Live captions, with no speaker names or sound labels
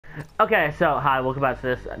Okay, so hi, welcome back to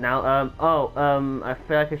this now. I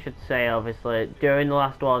feel like I should say obviously during the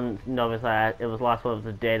last one, obviously it was the last one of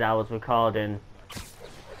the day that I was recording,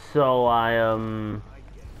 so I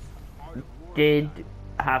did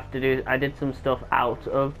have to do. I did some stuff out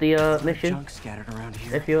of the mission. Junk scattered around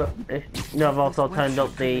here. If no, I've also turned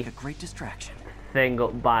up the Make a great distraction. thing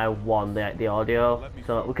up by one, the audio.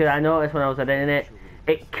 So because I noticed when I was editing it,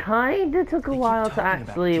 it kind of took a while to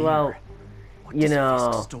actually, well, you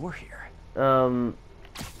know, store here.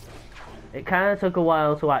 it kind of took a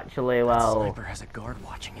while to actually, well, Sniper has a guard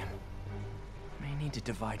watching him. May need to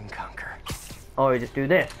divide and conquer. or just do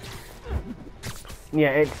this. Yeah,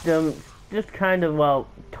 it's just kind of, well,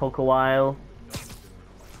 took a while.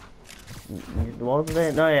 Wasn't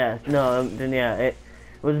it? No, yeah, no, then yeah, it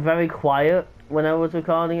was very quiet when I was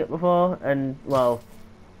recording it before, and well,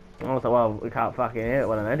 I was like, well, we can't fucking hear it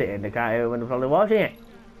when I'm editing. They can't hear it when they're probably watching it.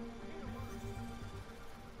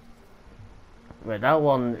 Right, that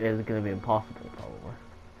one is going to be impossible, probably.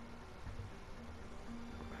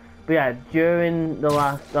 But yeah, during the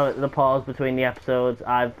last, the pause between the episodes,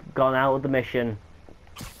 I've gone out of the mission,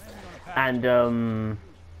 and,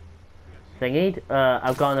 thingied.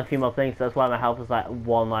 I've gotten a few more things, so that's why my health is like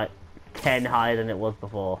 10 higher than it was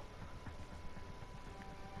before.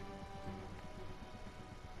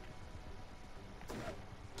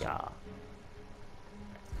 Yeah.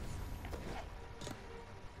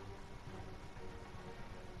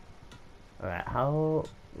 Alright, how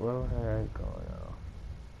will I go now?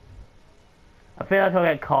 I feel like I'll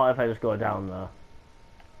get caught if I just go down there.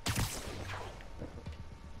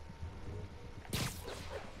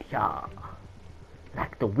 Yeah.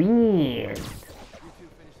 Like the wind.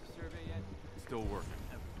 Still working.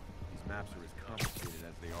 These maps are as complicated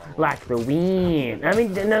as they are. Like the wind. I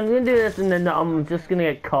mean, I'm gonna do this and then I'm just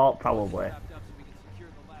gonna get caught probably.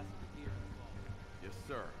 Yes,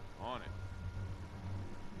 sir. On it.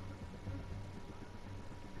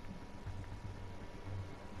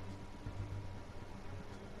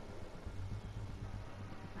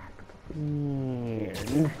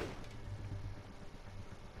 Wind.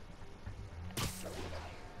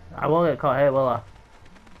 I won't get caught here, will I?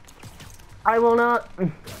 I will not.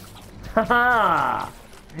 Haha!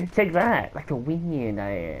 Take that. Like the wind I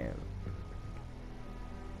am.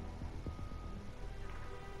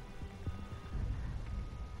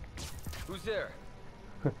 Who's there?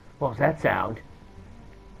 What was that sound?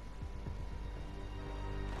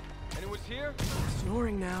 Anyone's here?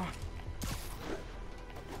 Snoring now.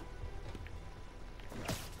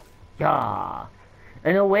 Yeah.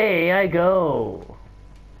 And away I go.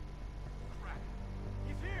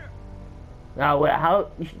 He's here. Now, how?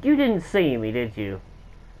 You didn't see me, did you?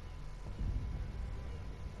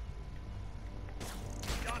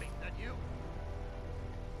 Johnny, that you?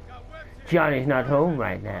 Got webs here. Johnny's not home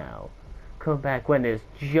right now. Come back when there's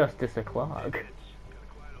justice o'clock.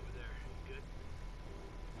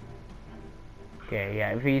 Okay,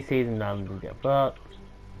 yeah, if he sees him, I'm gonna get fucked.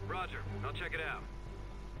 Roger. I'll check it out.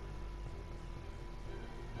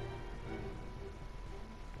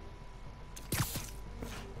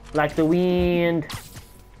 Like the wind.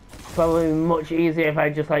 Probably much easier if I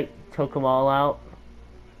just like took them all out.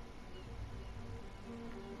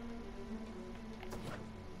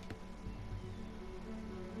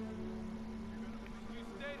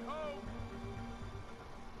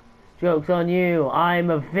 Joke's on you,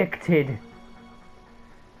 I'm evicted.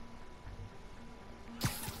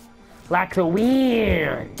 Like the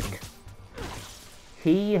wind.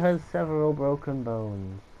 He has several broken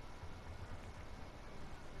bones.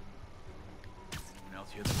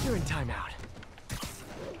 You're in timeout.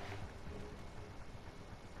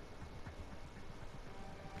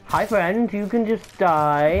 Hi friend, you can just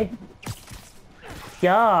die.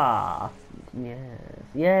 Yeah.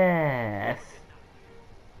 Yes.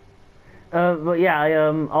 But yeah, I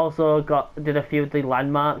also did a few of the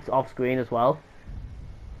landmarks off screen as well.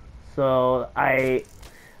 So I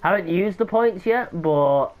haven't used the points yet,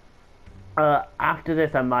 but after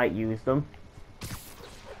this I might use them.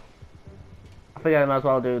 I think I might as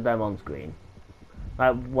well do them on screen.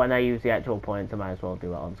 Like when I use the actual points, I might as well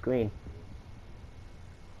do it on screen.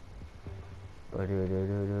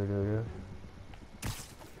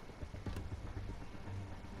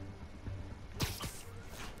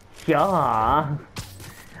 Yeah.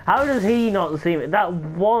 How does he not see me? That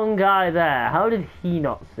one guy there, how did he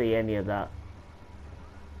not see any of that?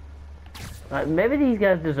 Like, maybe these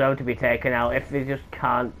guys deserve to be taken out if they just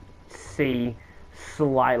can't see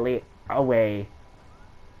slightly away.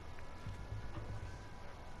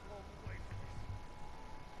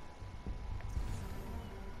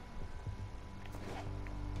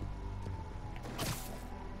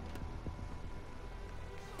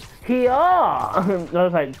 Here! I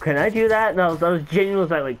was like, can I do that? No, I was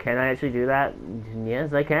genuinely like, can I actually do that?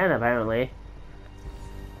 Yes, I can, apparently.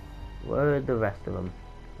 Where are the rest of them?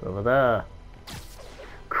 Over there.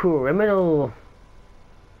 Criminal!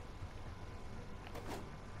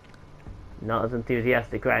 Not as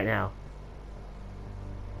enthusiastic right now.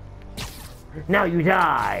 Now you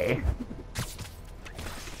die!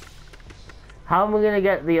 How am I gonna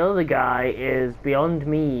get the other guy is beyond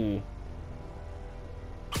me.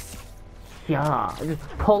 Yeah, just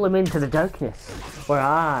pull him into the darkness where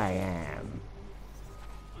I am.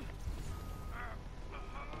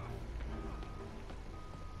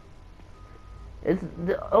 It's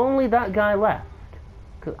only that guy left.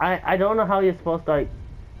 Cause I don't know how you're supposed to like.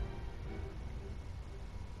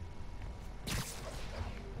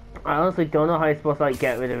 I honestly don't know how you're supposed to like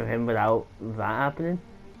get rid of him without that happening.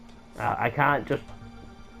 I can't just.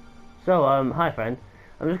 So hi friend.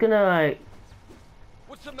 I'm just gonna like.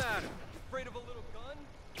 What's the matter? Afraid of a little gun?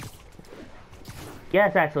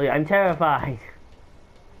 Yes, actually, I'm terrified.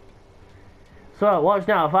 So watch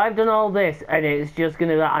now. If I've done all this and it's just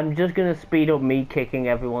gonna, I'm just gonna speed up me kicking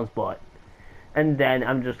everyone's butt, and then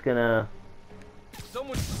I'm just gonna.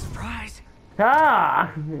 Someone's surprise.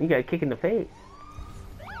 Ah! You got a kick in the face.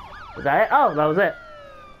 Was that it? Oh, that was it.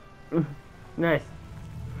 Nice.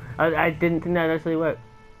 I didn't think that actually worked.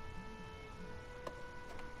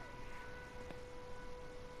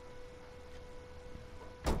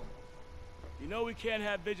 You know we can't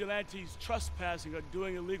have vigilantes trespassing or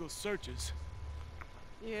doing illegal searches.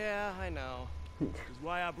 Yeah, I know. Which is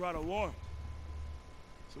why I brought a warrant.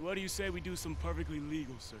 So what do you say we do some perfectly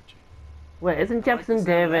legal searching? Wait, isn't Jefferson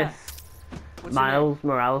Davis Miles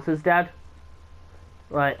Morales' dad?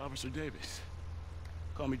 Right. Officer Davis.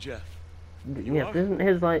 Call me Jeff. Yeah, isn't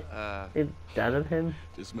his like his dad of him?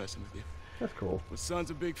 Just messing with you. That's cool. My son's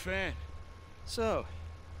a big fan. So,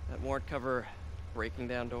 that warrant cover breaking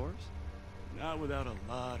down doors? Not without a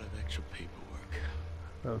lot of extra paperwork.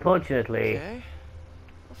 Unfortunately. Okay.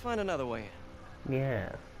 I'll find another way in.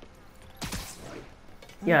 Yeah.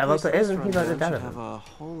 Yeah, but isn't he like the dad of have him? a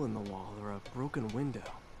hole in the wall or a broken window.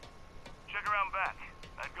 Check around back.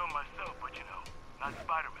 I'd go myself, but you know, not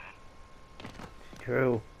Spider-Man.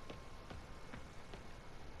 True.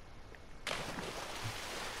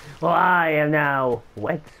 Well, I am now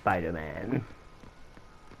Wet Spider-Man.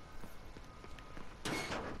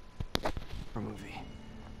 Movie.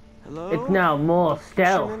 Hello? It's now more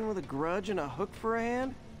stealth. Fisherman with a grudge and a hook for a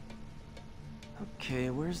hand?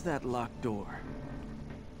 Okay, where's that locked door?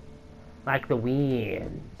 Like the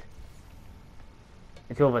wind.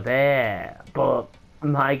 It's over there. But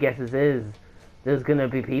my guess is there's gonna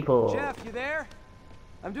be people. Jeff, you there?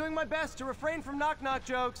 I'm doing my best to refrain from knock-knock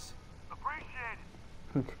jokes. Appreciate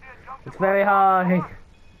it. It's very hard.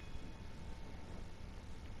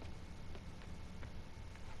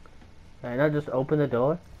 Can I just open the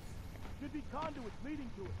door? Should be conduits leading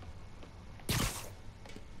to it.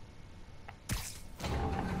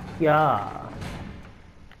 Yeah.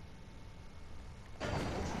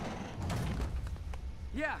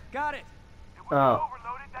 Yeah, got it. Oh.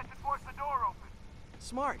 Overloaded, that should force the door open.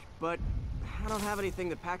 Smart, but I don't have anything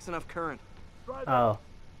that packs enough current. Oh.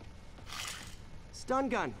 Stun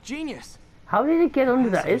gun, genius. How did it get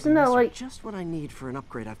under that? Isn't that like... just what I need for an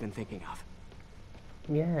upgrade I've been thinking of?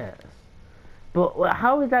 Yes. But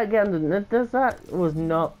how did that get under? Does that was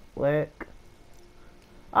not work?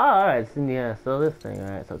 Oh, alright, so yeah, so this thing,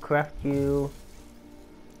 alright, so craft you.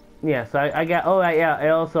 Yeah, so I get, oh right, yeah,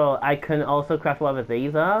 I can also craft whatever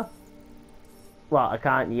these are. Well, I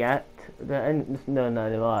can't yet. No,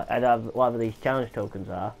 I don't have whatever these challenge tokens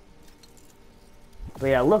are. But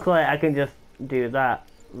yeah, luckily I can just do that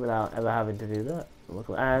without ever having to do that.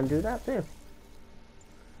 Luckily, and do that too.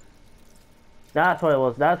 That's what it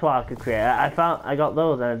was. That's what I could create. I got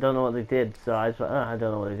those and I don't know what they did, so I just thought, I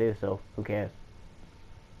don't know what they do, so who cares?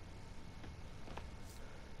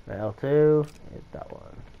 L2 is that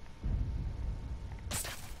one.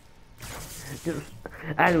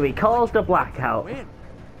 And we caused a blackout. Win.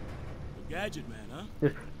 The gadget man, huh?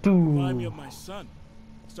 Just Remind me of do. my son.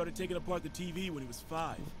 Started taking apart the TV when he was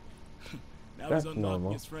 5. Now That's he's unlocking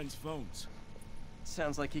normal. his friends' phones.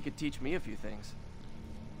 Sounds like he could teach me a few things.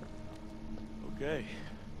 Okay.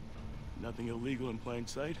 Nothing illegal in plain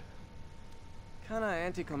sight? Kinda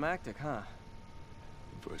anticlimactic, huh?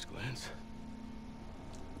 At first glance.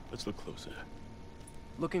 Let's look closer.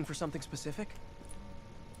 Looking for something specific?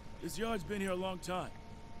 This yard's been here a long time.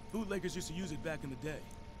 Bootleggers used to use it back in the day.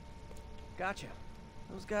 Gotcha.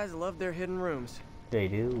 Those guys love their hidden rooms. They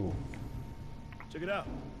do. Check it out.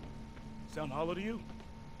 Sound hollow to you?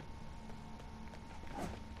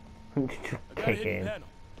 Just I got a hidden kicking. panel.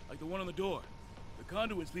 Like the one on the door. The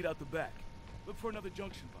conduits lead out the back. Look for another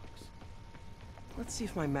junction box. Let's see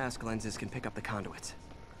if my mask lenses can pick up the conduits.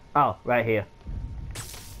 Oh, right here.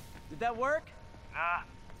 Did that work? Nah.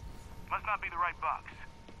 Must not be the right box.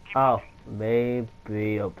 Keep Oh, looking.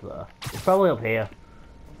 maybe up there. It's probably up here.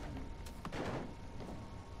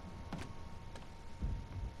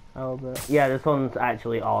 Oh, yeah, this one's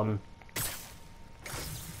actually on.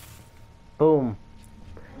 Boom.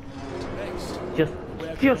 Thanks.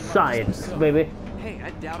 Just science, baby. Hey,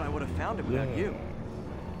 I doubt I would have found it without you.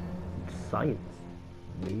 Science.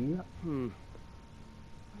 Yeah. You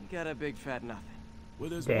got a big fat nothing.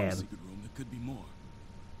 Well, there's Damn. one secret room. There could be more.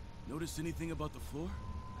 Notice anything about the floor?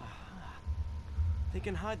 They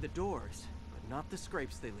can hide the doors, but not the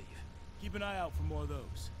scrapes they leave. Keep an eye out for more of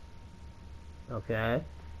those. Okay.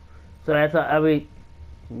 So that's are we?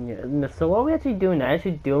 Yeah, so what are we actually doing? I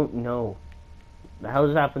actually don't know. The hell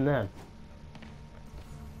just happened then?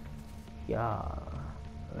 Yeah.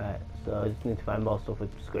 Right. So I just need to find more stuff with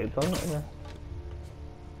scrapes on it. Yeah.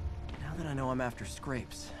 Now that I know I'm after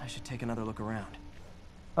scrapes, I should take another look around.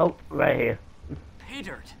 Oh, right here. Pay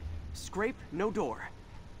dirt. Scrape, no door.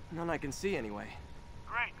 None I can see anyway.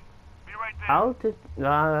 Great. Be right there. How did?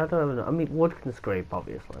 I don't even know. I mean, wood can scrape,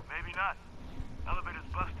 obviously. Maybe not. Elevator's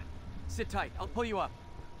busted. Sit tight. I'll pull you up.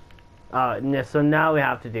 Yeah, so now we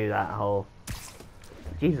have to do that whole.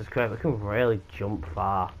 Jesus Christ, I can really jump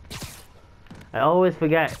far. I always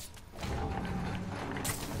forget.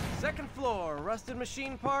 Second floor, rusted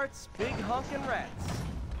machine parts, big honkin' rats.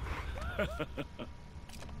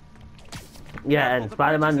 Yeah, and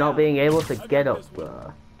Spider-Man not being able to get up.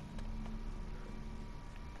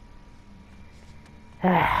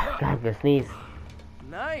 God, this sneeze.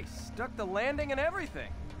 Nice. Stuck the landing and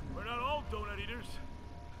everything. We're not all donut eaters.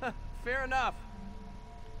 Fair enough.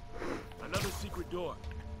 Another secret door.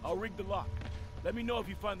 I'll rig the lock. Let me know if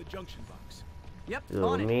you find the junction box. Yep, So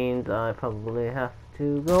on it it. means I probably have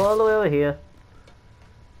to go all the way over here.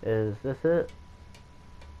 Is this it?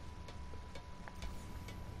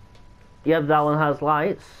 Yep, that one has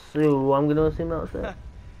lights, so I'm gonna assume that's it.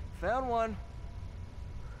 Found one.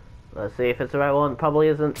 Let's see if it's the right one. Probably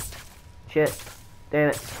isn't. Shit. Damn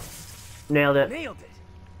it. Nailed it. Nailed it.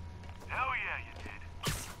 Hell yeah, you did.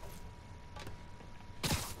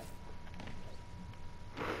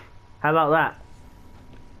 How about that?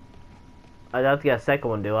 I have to get a second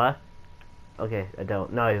one, do I? Okay, I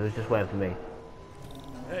don't. No, it was just waiting for me.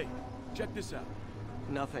 Hey, check this out.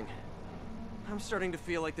 Nothing. I'm starting to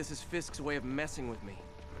feel like this is Fisk's way of messing with me.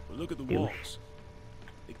 But look at the Douche. walls.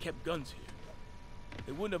 They kept guns here.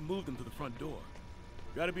 They wouldn't have moved them to the front door.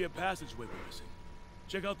 Gotta be a passageway we're missing.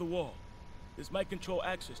 Check out the wall. This might control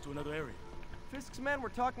access to another area. Fisk's men were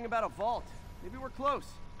talking about a vault. Maybe we're close.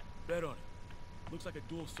 Bet on it. Looks like a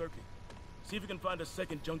dual circuit. See if you can find a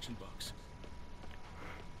second junction box.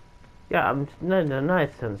 Yeah, I'm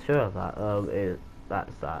 99% sure of that.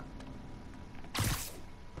 That's that.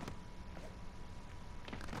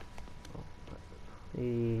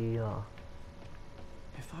 Yeah.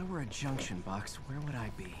 If I were a junction box, where would I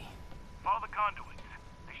be? Follow the conduits.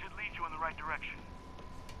 They should lead you in the right direction.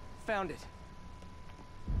 Found it.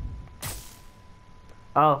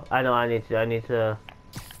 Oh, I know. I need to.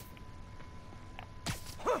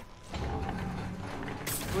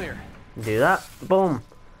 Clear. Do that. Boom.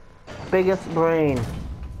 Biggest brain.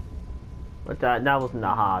 But that wasn't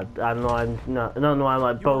that hard. I don't know. I'm like You were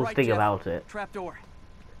right, boasting Jeff. about it. Trapdoor.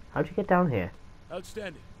 How'd you get down here?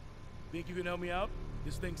 Outstanding. Think you can help me out?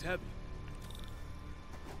 This thing's heavy.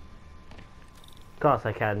 Of course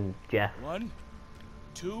I can, Jeff. 1,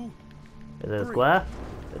 2. Is it a 3. square?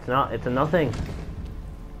 It's not. It's a nothing.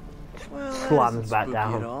 Well, that Slams isn't back spooky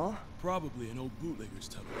down. At all. Probably an old bootlegger's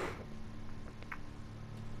tunnel.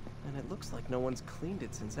 And it looks like no one's cleaned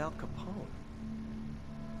it since Al Capone.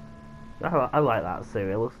 I like that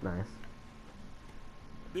cereal. It looks nice.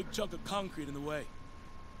 Big chunk of concrete in the way.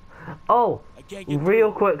 Oh, I can't get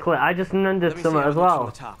real through. quickly, I just remembered Let me see something how as it looks from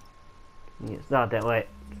well. the top. Yes, no, don't wait.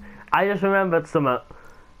 I just remembered something,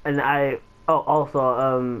 and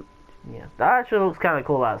also, yeah, that actually looks kind of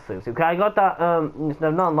cool. That suit. Okay, I got that. I've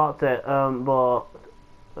not unlocked it. But,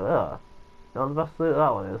 not the best suit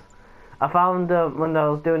that one is. I found when I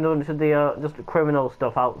was doing the just criminal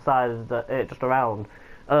stuff outside of it, just around.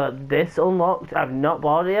 This unlocked. I've not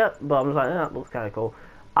bought it yet, but I'm just like, yeah, that looks kind of cool.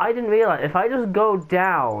 I didn't realize if I just go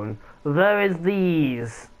down, there is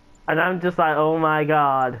these, and I'm just like, oh my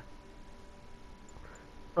god.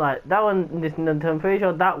 Like that one, I'm pretty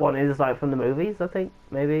sure that one is like from the movies. I think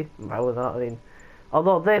maybe, probably not. I mean,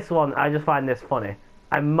 although this one, I just find this funny.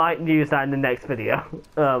 I might use that in the next video,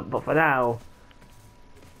 but for now,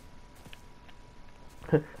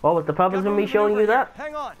 What was the purpose of me showing you that?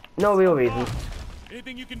 Hang on. No real reason.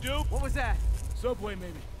 Anything you can do? What was that? Subway,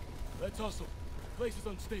 maybe. Let's hustle. Place is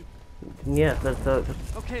unstable. Yeah, that's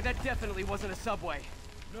Okay, that definitely wasn't a subway.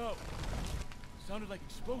 No. Sounded like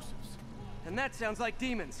explosives. And that sounds like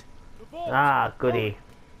demons. The vault. ah, goody.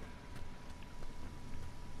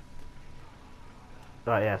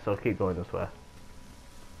 Right, yeah, so keep going this way.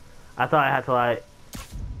 I thought I had to like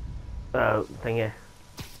thingy.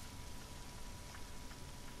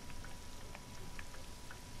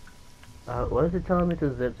 What is it telling me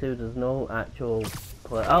to zip to? There's no actual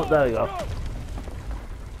place. Oh, there we go.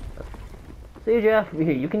 See you, Jeff.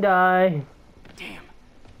 You can die. Damn.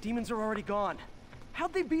 Demons are already gone.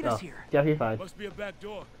 How'd they beat Oh, us here? Jeff, you're fine. Must be a back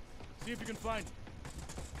door. See if you can find it.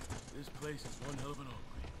 This place is one hell of an armory.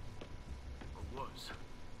 Or was.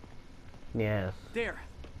 Yes. There.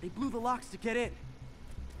 They blew the locks to get in.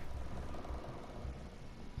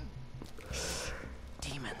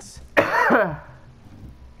 Demons.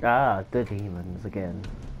 Ah, the demons again.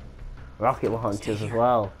 Rocket launchers as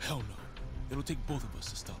well. Hell no. It'll take both of us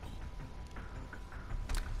to stop them.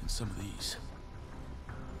 And some of these.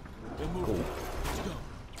 They're moving. Let's go.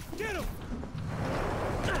 Get him!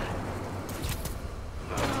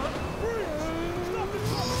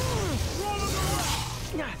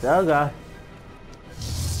 So go.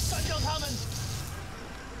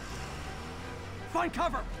 Find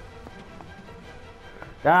cover.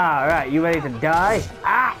 Ah, right, you ready to die?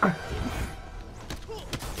 Ah!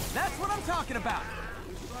 That's what I'm talking about.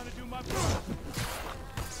 Just trying to do my part.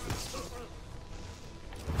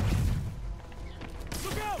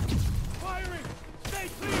 Look out! Firing! Stay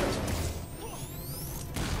clear!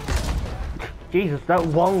 Jesus, that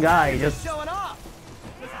one guy just... Showing off.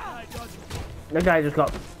 That guy just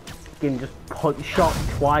got fucking just shot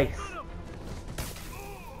twice.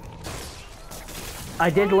 I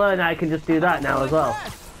did learn I can just do that now as well.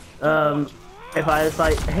 If I just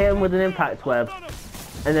like hit him with an impact web,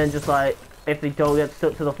 and then just like, if they don't get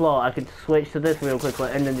stuck to the floor, I could switch to this real quickly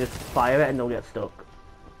and then just fire it and they'll get stuck.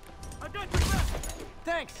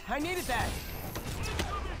 Thanks, I needed that.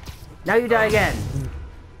 Now you die again.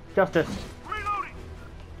 Justice.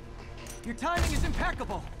 Your timing is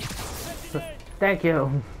impeccable. Thank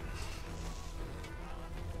you.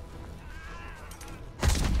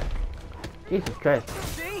 Jesus Christ.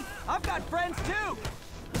 See? I've got friends too.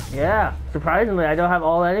 Yeah, surprisingly, I don't have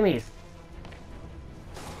all enemies.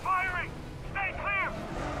 Firing! Stay clear!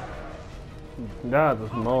 No,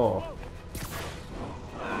 there's more.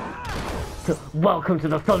 Welcome to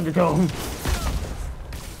the Thunderdome.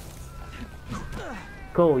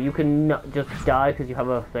 Cool, you can not just die because you have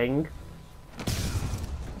a thing.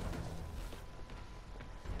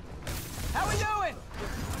 How we doing?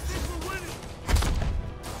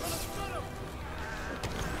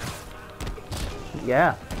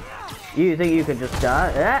 Yeah. You think you could just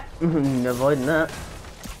die? Yeah. Avoiding that.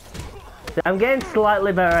 I'm getting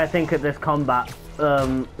slightly better, I think, at this combat.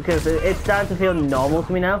 Because it's starting to feel normal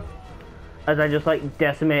to me now. As I just, like,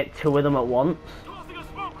 decimate two of them at once.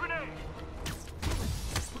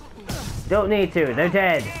 Don't need to, they're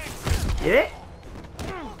dead. Did it?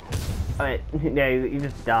 Alright, no, you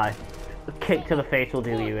just die. A kick to the face will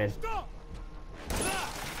do you in.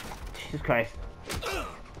 Jesus Christ.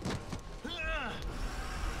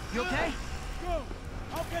 You okay? Go!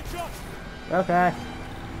 I'll catch up! Okay.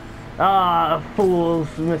 Ah, a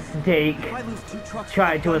fool's mistake. If I lose 2 trucks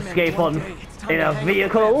Trying to gunmen escape one on day, it's time in to a hang up the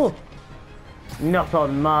vehicle. Not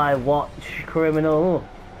on my watch, criminal.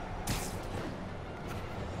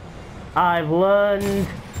 I've learned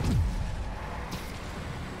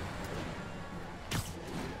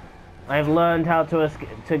how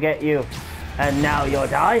to get you, and now you're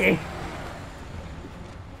dying.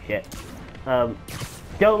 Shit.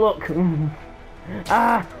 Don't look.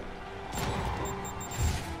 Ah.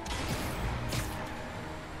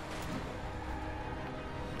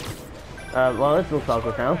 Well, this looks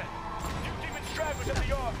awkward now.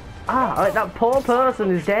 Ah, alright, that poor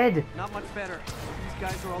person is dead. Not much better. These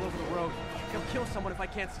guys are all over the road. They'll kill someone if I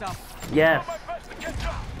can't stop them. Yes.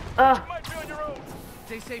 Ah.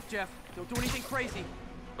 Stay safe, Jeff. Don't do anything crazy.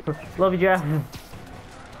 Love you, Jeff.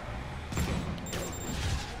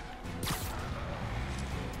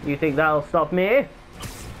 You think that'll stop me?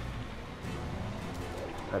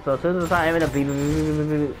 So as soon as I start having a beep,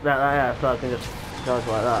 yeah, so I can just go like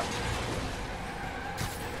that.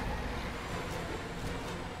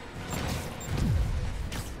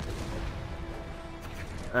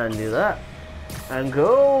 And do that. And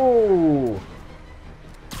go!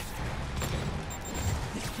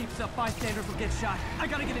 This keeps up, bystanders will get shot. I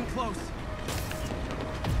gotta get in close.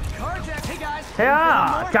 Carjack, hey guys!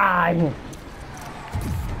 Yeah, die!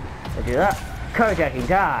 I do that. Carjacking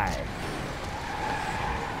die.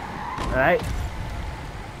 Alright.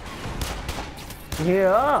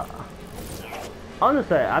 Yeah.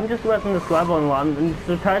 Honestly, I'm just letting this level one and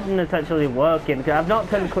pretending it's actually working because I've not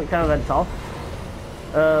turned quick time events off.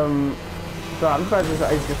 So I'm surprised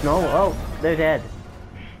it's just normal. Oh, they're dead.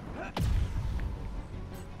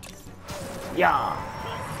 Yeah.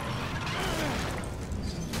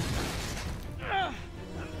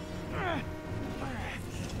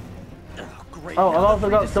 Oh, I've also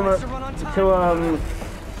got something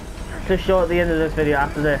to show at the end of this video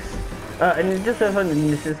after this. And it's just so funny,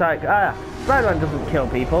 it's just like, Spider-Man doesn't kill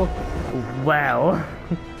people. Well,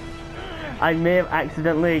 I may have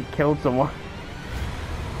accidentally killed someone.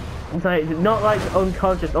 It's like, not like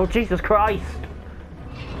unconscious. Oh, Jesus Christ!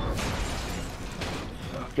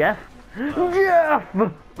 Jeff? Jeff!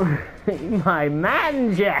 My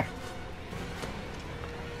man, Jeff!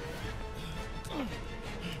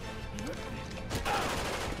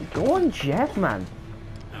 Go on, Jeff, man.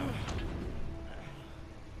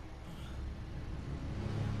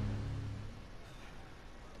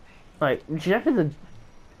 Like, Jeff is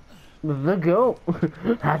the GOAT.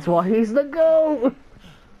 That's why he's the GOAT.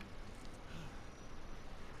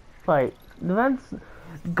 Like, the man's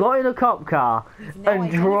got in a cop car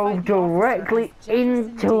and drove directly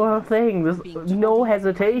into a thing. There's no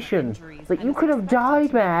hesitation. Like, you could have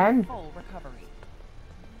died, man.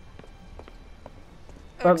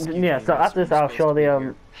 Yeah, so after this I'll show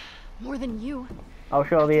the more than you. I'll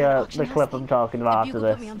show the clip I'm talking about after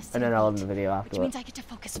this, and then I'll end the video afterwards. Which means I get to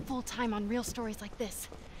focus full time on real stories like this.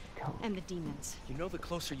 And the demons. You know the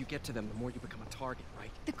closer you get to them, the more you become a target,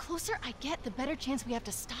 right? The closer I get, the better chance we have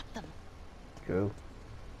to stop them. True.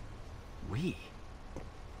 We?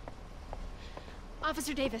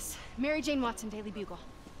 Officer Davis, Mary Jane Watson, Daily Bugle.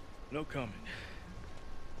 No comment.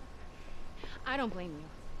 I don't blame you.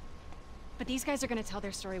 But these guys are gonna tell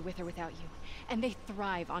their story with or without you. And they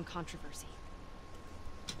thrive on controversy.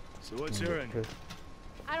 So what's your end?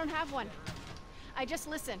 I don't have one. I just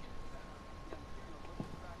listen.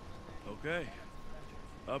 Okay.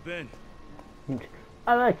 Up in.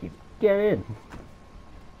 I like you. Get in.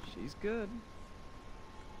 She's good.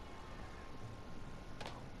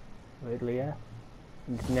 Weirdly, yeah.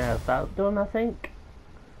 Now that's done, I think.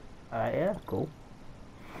 Alright, yeah, cool.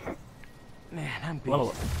 Man, I'm beat.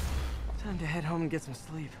 Well, Time to head home and get some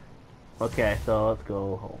sleep. okay, so let's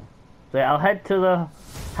go home. So yeah, I'll head to the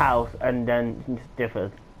house and then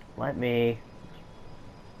differ. Let me.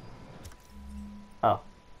 Oh.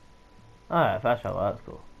 Alright, fast travel, that's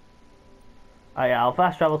cool. Oh yeah, I'll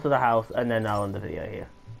fast travel to the house and then I'll end the video here.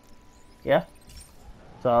 Yeah?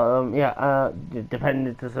 So, yeah,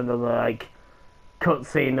 depending to some of the, like,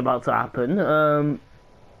 cutscene about to happen, no,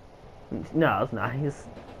 it's nice.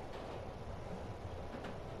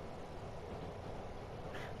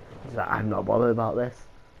 I'm not bothered about this.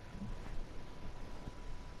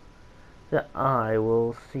 So I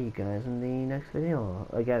will see you guys in the next video.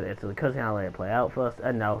 Again, it's the cutscene I'll let it play out first,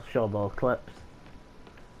 and I'll show those clips.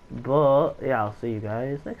 But yeah, I'll see you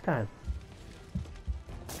guys next time.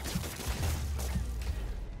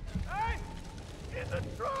 Hey! In the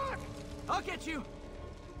truck! I'll get you!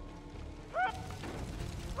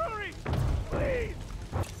 Hurry! Please!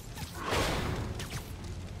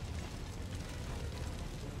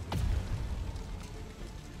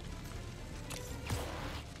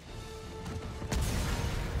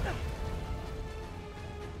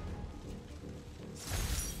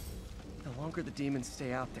 The longer the demons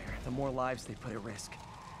stay out there, the more lives they put at risk.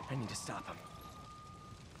 I need to stop them.